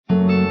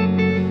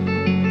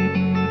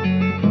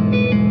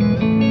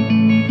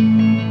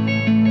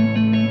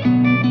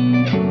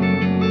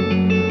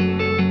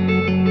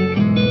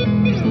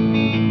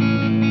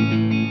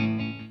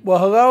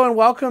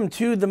welcome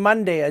to the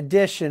Monday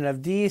edition of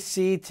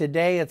DC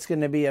Today. It's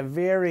going to be a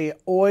very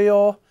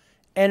oil,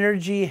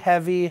 energy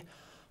heavy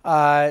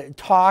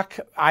talk.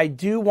 I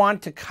do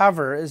want to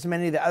cover as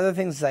many of the other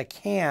things as I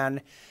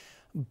can,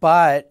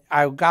 but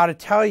I've got to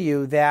tell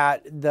you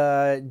that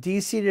the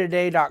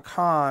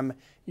dctoday.com,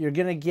 you're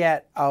going to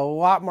get a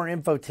lot more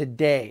info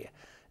today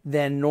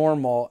than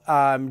normal,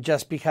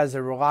 just because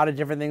there were a lot of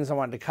different things I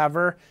wanted to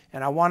cover,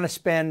 and I want to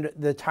spend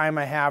the time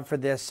I have for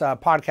this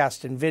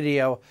podcast and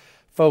video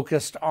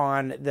focused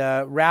on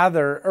the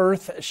rather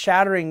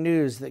earth-shattering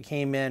news that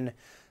came in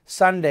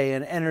Sunday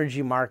in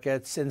energy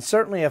markets and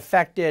certainly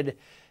affected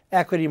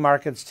equity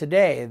markets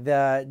today.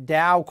 The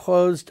Dow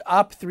closed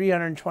up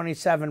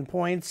 327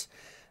 points.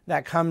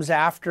 That comes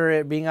after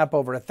it being up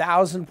over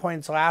 1,000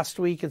 points last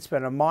week. It's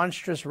been a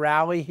monstrous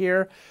rally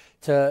here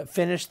to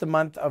finish the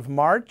month of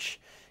March.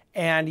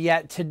 And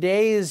yet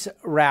today's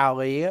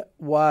rally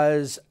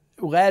was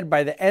led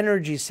by the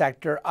energy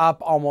sector, up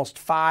almost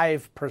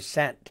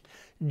 5%.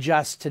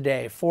 Just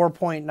today,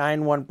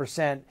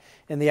 4.91%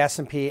 in the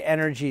S&P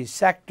energy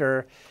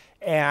sector,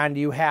 and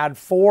you had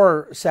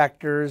four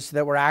sectors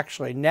that were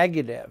actually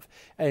negative,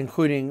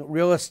 including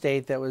real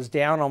estate that was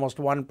down almost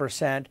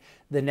 1%.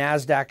 The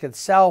NASDAQ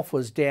itself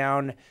was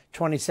down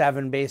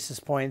 27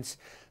 basis points.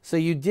 So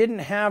you didn't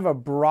have a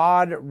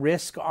broad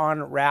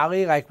risk-on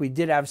rally like we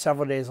did have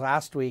several days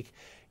last week.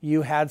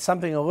 You had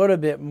something a little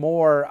bit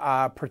more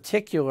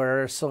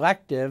particular,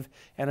 selective,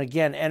 and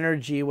again,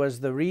 energy was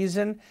the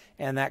reason,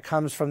 and that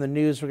comes from the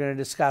news we're going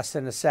to discuss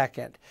in a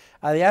second.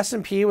 The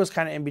S&P was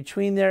kind of in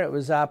between there. It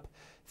was up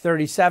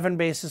 37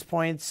 basis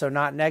points, so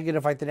not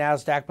negative like the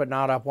NASDAQ, but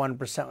not up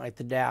 1% like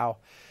the Dow.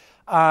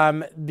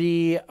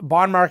 The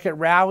bond market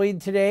rallied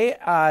today.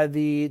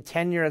 The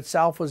 10-year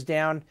itself was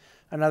down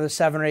another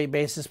 7 or 8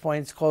 basis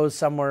points, closed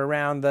somewhere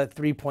around the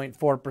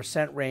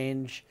 3.4%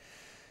 range.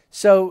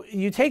 So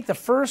you take the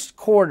first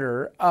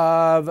quarter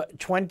of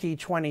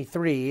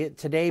 2023,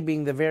 today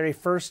being the very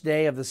first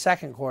day of the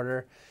second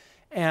quarter,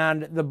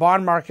 and the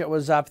bond market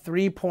was up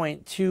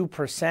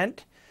 3.2%.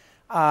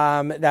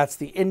 That's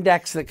the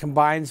index that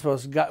combines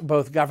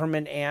both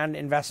government and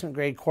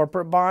investment-grade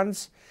corporate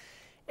bonds.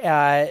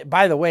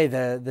 By the way,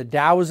 the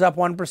Dow was up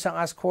 1%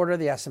 last quarter.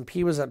 The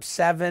S&P was up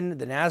 7%.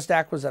 The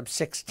NASDAQ was up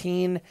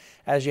 16%,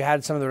 as you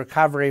had some of the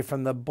recovery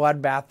from the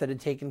bloodbath that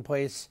had taken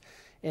place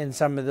in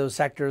some of those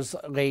sectors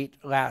late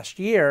last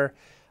year.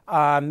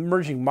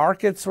 Emerging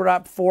markets were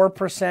up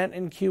 4%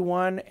 in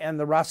Q1, and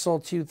the Russell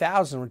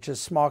 2000, which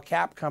is small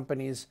cap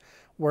companies,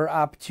 were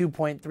up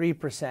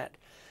 2.3%.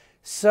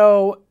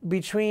 So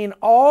between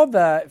all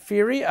the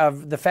fury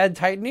of the Fed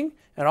tightening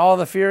and all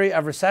the fury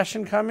of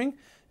recession coming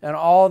and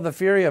all the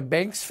fury of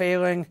banks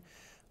failing,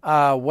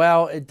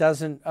 well, it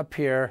doesn't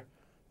appear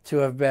to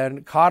have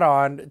been caught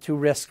on to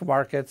risk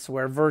markets,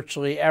 where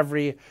virtually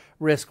every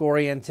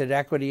risk-oriented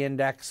equity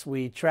index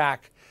we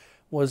track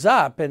was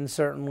up, and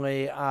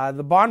certainly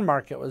the bond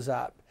market was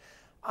up.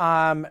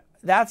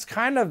 That's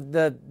kind of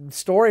the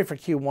story for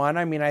Q1.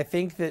 I mean, I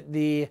think that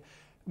the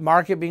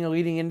market being a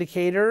leading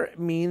indicator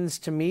means,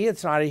 to me,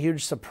 it's not a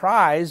huge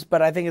surprise,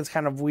 but I think it's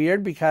kind of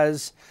weird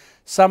because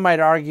some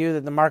might argue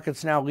that the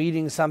market's now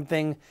leading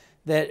something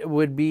that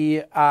would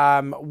be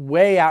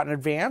way out in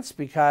advance,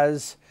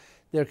 because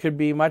there could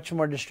be much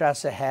more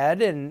distress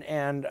ahead.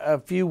 And a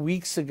few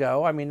weeks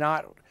ago, I mean,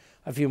 not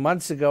a few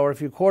months ago or a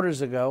few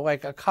quarters ago,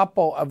 like a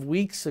couple of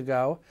weeks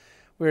ago,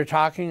 we were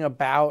talking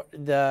about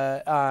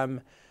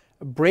the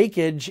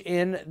breakage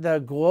in the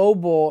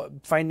global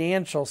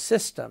financial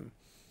system,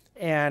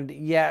 and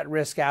yet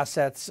risk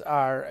assets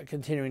are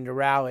continuing to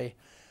rally.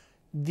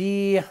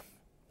 The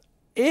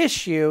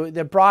issue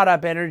that brought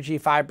up energy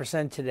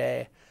 5%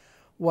 today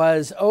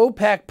was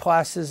OPEC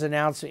Plus's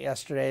announcement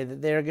yesterday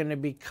that they're going to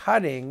be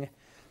cutting,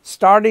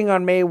 starting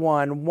on May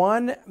 1,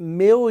 1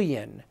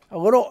 million, a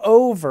little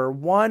over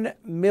 1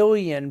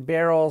 million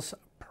barrels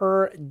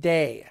per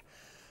day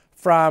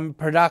from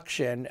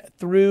production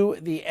through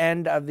the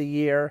end of the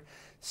year.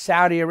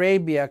 Saudi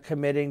Arabia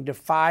committing to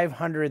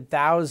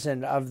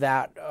 500,000 of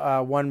that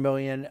 1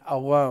 million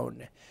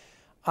alone.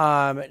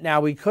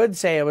 Now, we could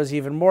say it was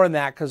even more than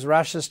that, because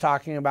Russia's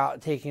talking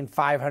about taking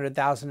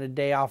 500,000 a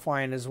day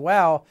offline as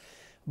well.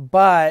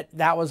 But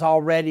that was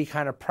already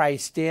kind of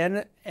priced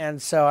in,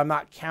 and so I'm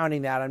not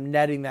counting that. I'm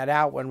netting that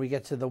out when we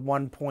get to the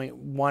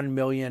 1.1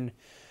 million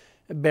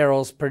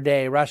barrels per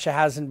day. Russia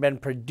hasn't been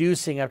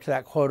producing up to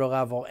that quota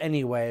level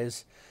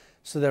anyways,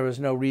 so there was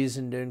no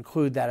reason to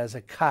include that as a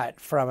cut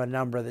from a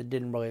number that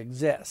didn't really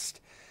exist.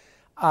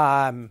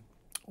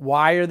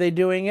 Why are they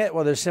doing it?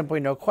 Well, there's simply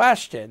no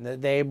question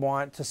that they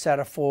want to set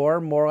a floor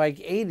more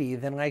like 80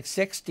 than like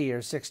 60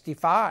 or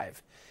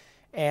 65.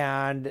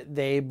 And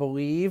they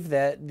believe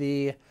that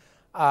the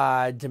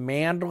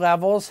demand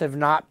levels have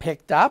not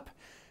picked up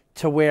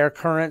to where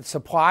current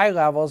supply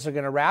levels are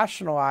going to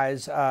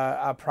rationalize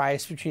a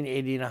price between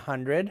 80 and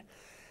 100.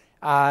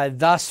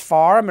 Thus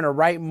far, I'm going to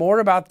write more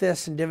about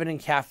this in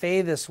Dividend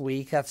Cafe this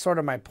week. That's sort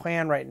of my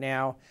plan right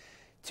now,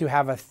 to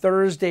have a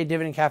Thursday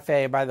Dividend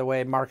Cafe. By the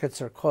way,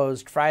 markets are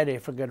closed Friday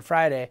for Good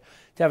Friday.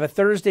 To to have a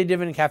Thursday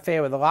Dividend Cafe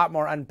with a lot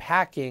more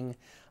unpacking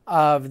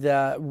of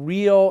the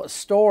real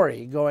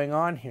story going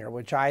on here,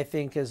 which I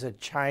think is a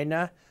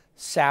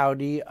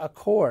China-Saudi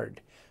accord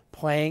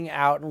playing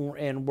out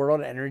in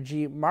world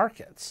energy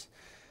markets.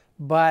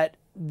 But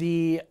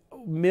the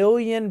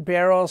million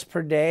barrels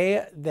per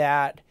day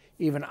that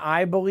even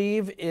I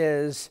believe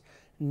is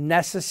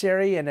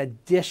necessary and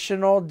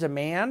additional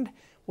demand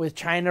with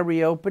China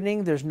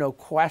reopening, there's no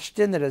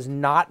question that has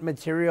not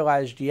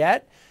materialized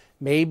yet.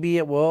 Maybe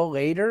it will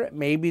later.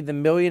 Maybe the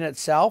million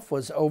itself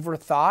was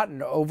overthought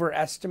and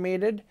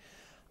overestimated.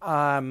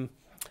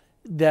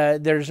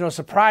 There's no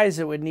surprise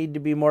it would need to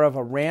be more of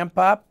a ramp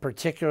up,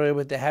 particularly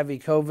with the heavy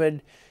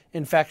COVID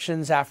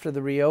infections after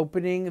the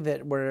reopening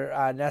that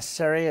were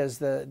necessary as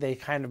they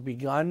kind of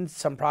begun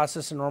some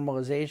process of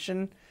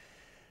normalization.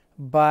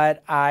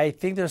 But I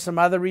think there's some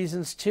other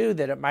reasons too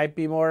that it might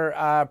be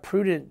more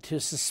prudent to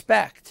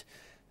suspect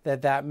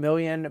that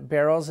million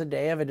barrels a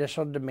day of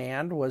additional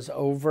demand was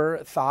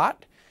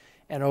overthought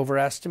and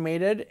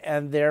overestimated,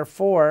 and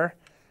therefore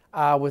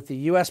with the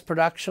U.S.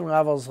 production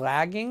levels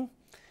lagging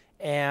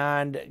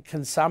and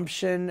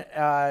consumption,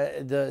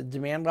 the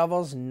demand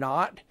levels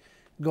not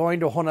going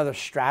to a whole nother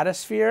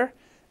stratosphere,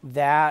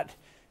 that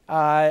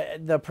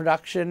the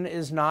production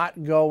is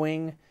not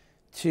going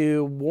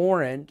to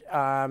warrant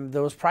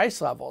those price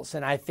levels.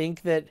 And I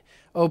think that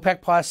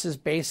OPEC Plus is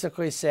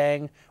basically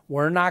saying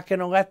we're not going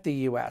to let the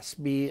U.S.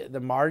 be the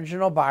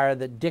marginal buyer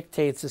that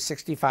dictates a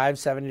 $65,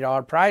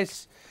 $70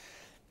 price.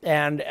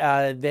 And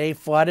they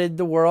flooded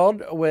the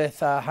world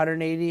with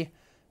 180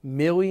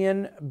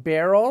 million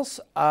barrels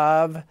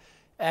of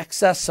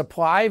excess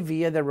supply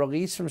via the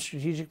release from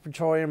Strategic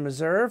Petroleum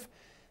Reserve.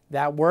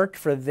 That worked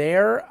for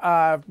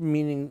their,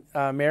 meaning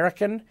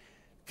American,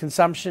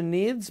 consumption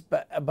needs,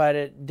 but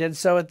it did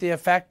so at the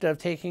effect of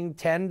taking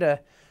 $10 to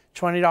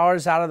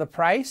 $20 out of the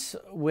price,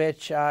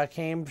 which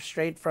came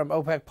straight from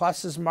OPEC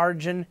Plus's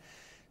margin.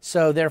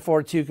 So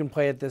therefore, two can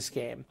play at this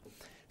game.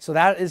 So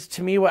that is,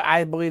 to me, what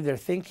I believe they're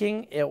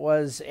thinking. It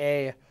was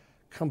a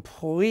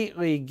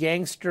completely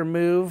gangster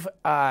move,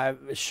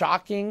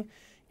 shocking,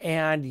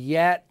 and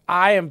yet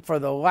I am, for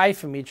the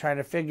life of me, trying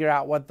to figure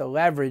out what the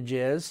leverage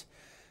is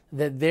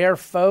that their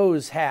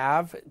foes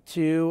have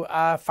to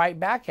fight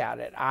back at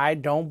it. I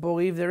don't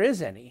believe there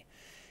is any.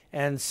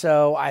 And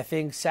so I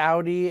think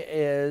Saudi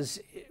is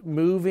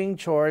moving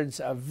towards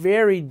a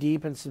very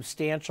deep and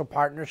substantial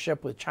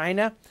partnership with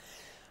China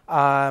that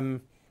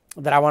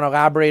I want to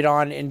elaborate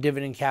on in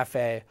Dividend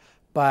Cafe.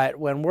 But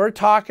when we're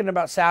talking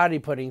about Saudi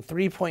putting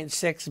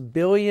 $3.6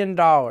 billion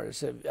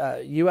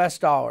of US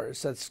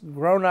dollars, that's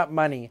grown up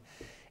money,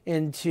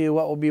 into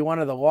what will be one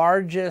of the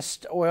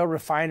largest oil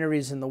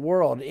refineries in the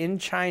world in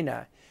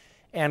China,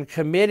 and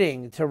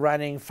committing to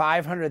running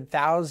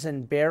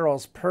 500,000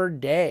 barrels per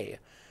day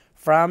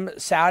from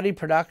Saudi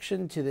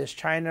production to this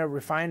China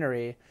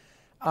refinery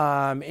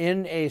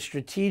in a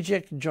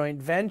strategic joint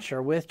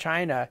venture with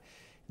China,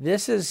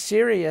 this is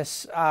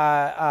serious,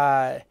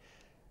 I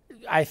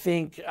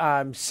think,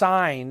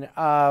 sign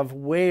of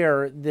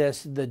where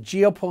the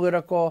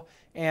geopolitical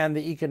and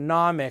the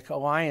economic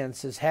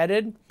alliance is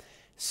headed.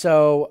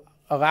 So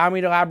allow me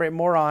to elaborate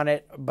more on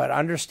it, but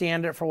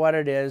understand it for what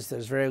it is.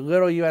 There's very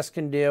little U.S.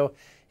 can do.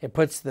 It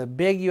puts the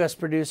big U.S.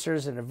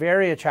 producers in a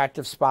very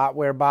attractive spot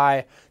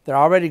whereby they're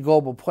already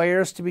global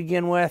players to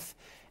begin with,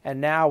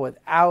 and now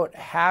without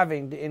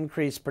having to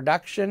increase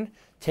production,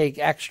 take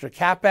extra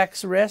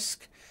CapEx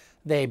risk,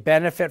 they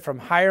benefit from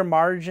higher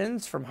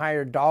margins, from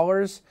higher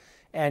dollars,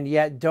 and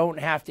yet don't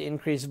have to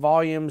increase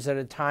volumes at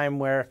a time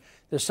where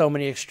there's so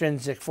many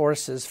extrinsic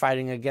forces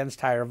fighting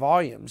against higher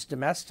volumes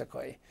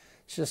domestically.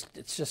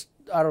 It's just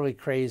utterly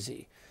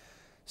crazy.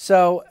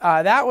 So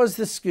that was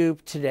the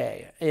scoop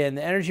today in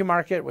the energy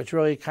market, which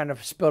really kind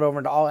of spilled over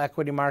into all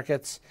equity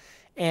markets.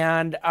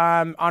 And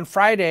on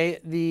Friday,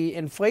 the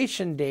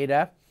inflation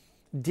data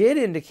did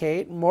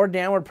indicate more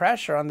downward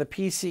pressure on the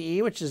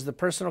PCE, which is the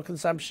Personal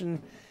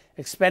Consumption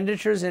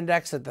Expenditures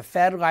Index that the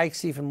Fed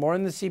likes even more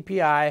than the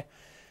CPI.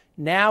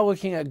 Now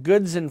looking at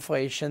goods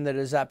inflation that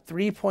is up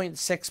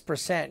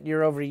 3.6%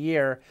 year over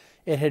year.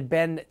 It had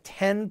been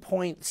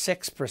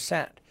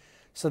 10.6%.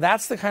 So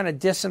that's the kind of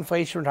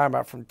disinflation we're talking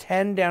about, from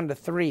 10 down to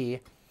 3,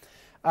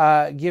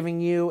 giving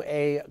you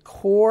a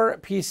core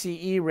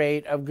PCE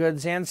rate of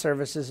goods and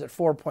services at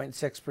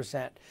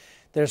 4.6%.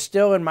 There's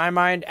still, in my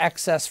mind,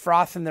 excess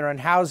froth in there on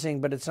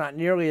housing, but it's not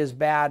nearly as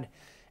bad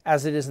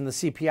as it is in the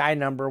CPI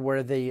number,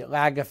 where the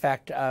lag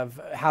effect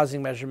of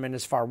housing measurement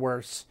is far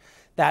worse.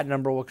 That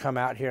number will come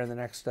out here in the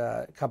next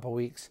couple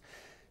weeks.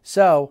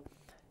 So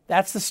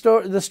that's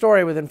the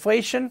story with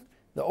inflation,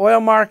 the oil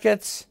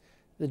markets,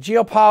 the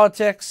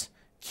geopolitics,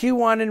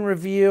 Q1 in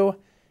review,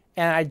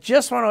 and I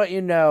just want to let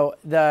you know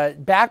the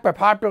back by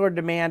popular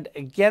demand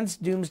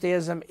against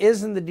doomsdayism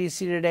is in the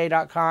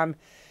DCtoday.com.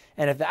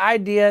 And if the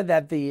idea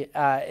that the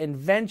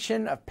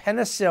invention of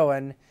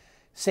penicillin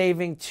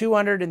saving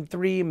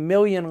 203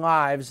 million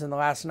lives in the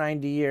last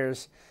 90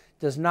 years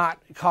does not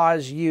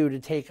cause you to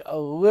take a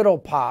little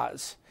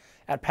pause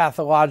at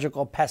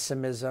pathological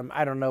pessimism,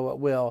 I don't know what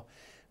will.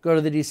 go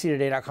to the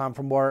dctoday.com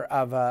for more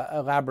of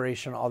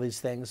elaboration on all these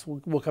things.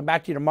 We'll come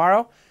back to you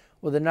tomorrow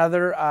with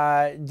another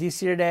DC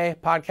Today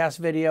podcast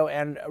video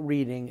and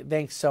reading.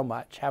 Thanks so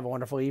much. Have a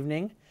wonderful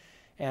evening,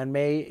 and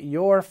may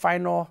your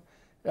final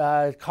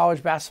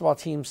college basketball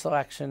team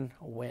selection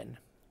win.